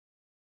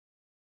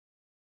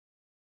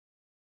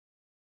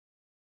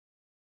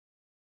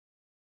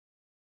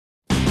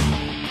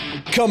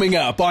Coming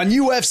up on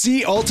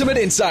UFC Ultimate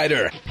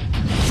Insider.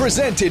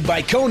 Presented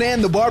by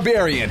Conan the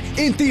Barbarian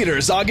in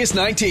theaters August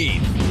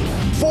 19.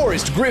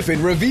 Forrest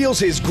Griffin reveals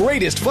his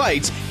greatest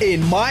fights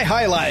in My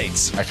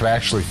Highlights. I could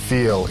actually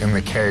feel in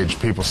the cage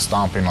people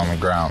stomping on the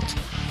ground,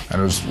 and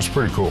it was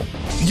pretty cool.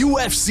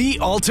 UFC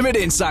Ultimate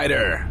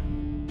Insider.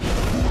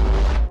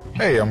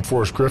 Hey, I'm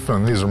Forrest Griffin,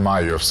 and these are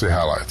my UFC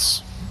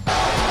highlights. Good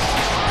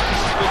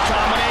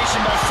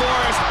combination by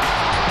Forrest.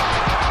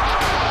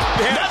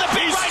 Another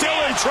big right still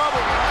hand. In trouble.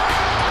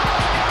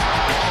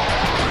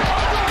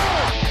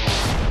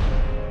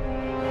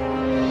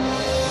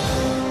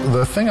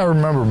 The thing I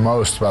remember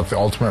most about the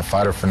Ultimate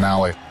Fighter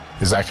finale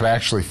is I could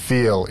actually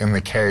feel in the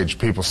cage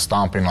people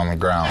stomping on the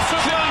ground.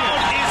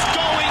 Crowd is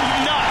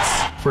going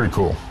nuts. Pretty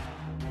cool.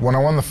 When I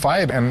won the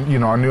fight and,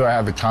 I knew I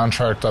had the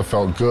contract, I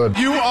felt good.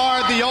 You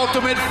are the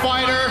Ultimate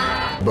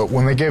Fighter. But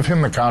when they gave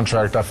him the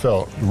contract, I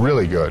felt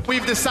really good.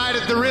 We've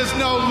decided there is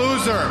no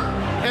loser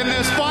in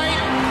this fight,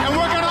 and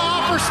we're going to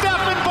offer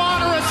Stephan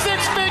Bonnar a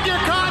six-figure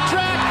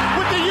contract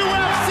with the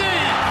UFC.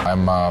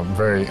 I'm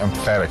very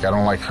empathetic. I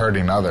don't like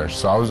hurting others,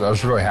 so I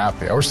was really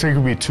happy. I wish there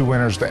could be two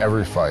winners to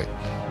every fight.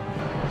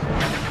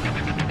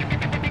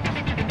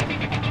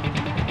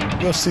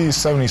 UFC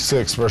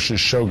 76 versus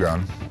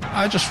Shogun.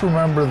 I just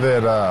remember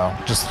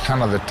that just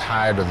kind of the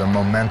tide or the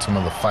momentum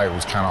of the fight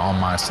was kind of on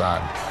my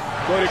side.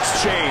 Good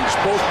exchange,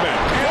 both men.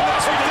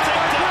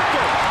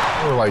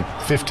 There were like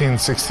 15,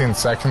 16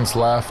 seconds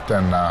left,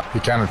 and he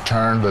kind of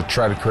turned to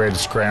try to create a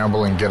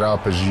scramble and get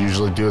up as you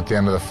usually do at the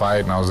end of the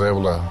fight, and I was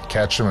able to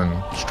catch him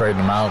and straighten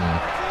him out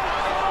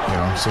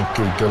and, so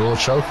get a little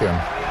choke in.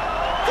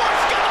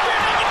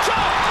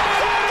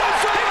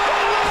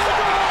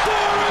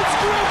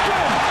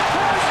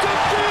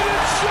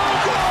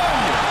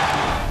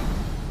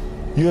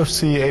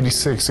 UFC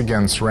 86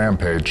 against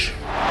Rampage.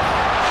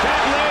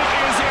 That leg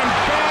is in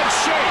bad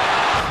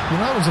shape.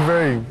 It was a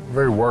very,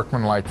 very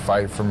workmanlike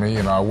fight for me.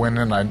 I went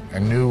in, I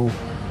knew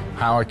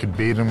how I could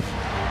beat him.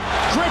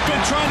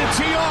 Griffin trying to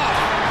tee off.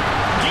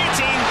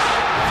 Guillotine.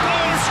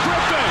 There's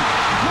Griffin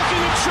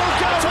looking to choke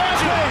out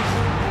Rampage.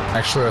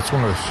 Actually, that's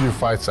one of the few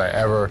fights I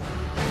ever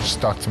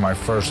stuck to my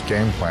first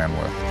game plan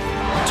with.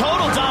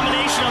 Total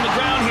domination on the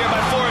ground here by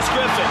Forrest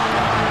Griffin.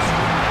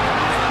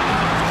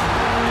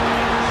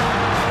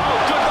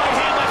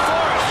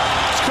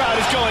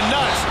 Is going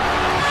nuts.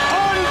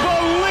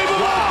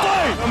 Unbelievable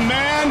fight! The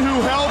man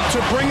who helped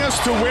to bring us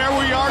to where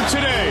we are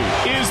today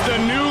is the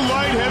new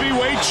light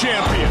heavyweight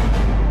champion.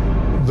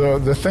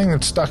 The thing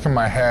that stuck in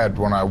my head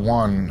when I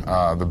won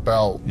the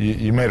belt,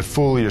 you made a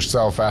fool of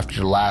yourself after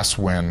your last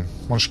win.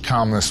 Why don't you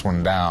calm this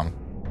one down?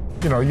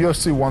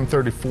 UFC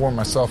 134,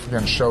 myself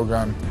against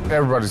Shogun.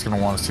 Everybody's going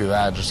to want to see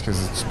that just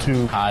because it's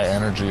two high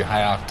energy,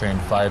 high octane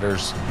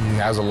fighters. He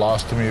hasn't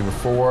lost to me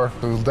before.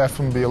 He'll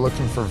definitely be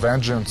looking for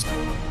vengeance.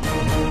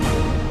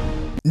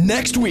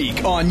 Next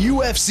week on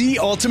UFC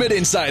Ultimate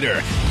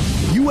Insider.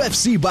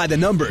 UFC by the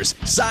numbers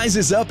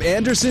sizes up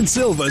Anderson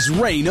Silva's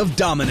reign of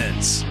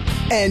dominance.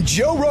 And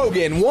Joe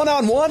Rogan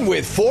one-on-one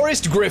with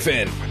Forrest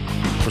Griffin.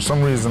 For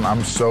some reason,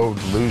 I'm so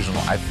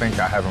delusional. I think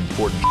I have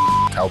important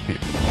to tell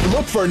people.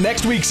 Look for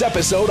next week's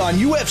episode on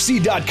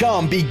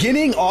UFC.com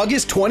beginning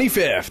August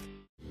 25th.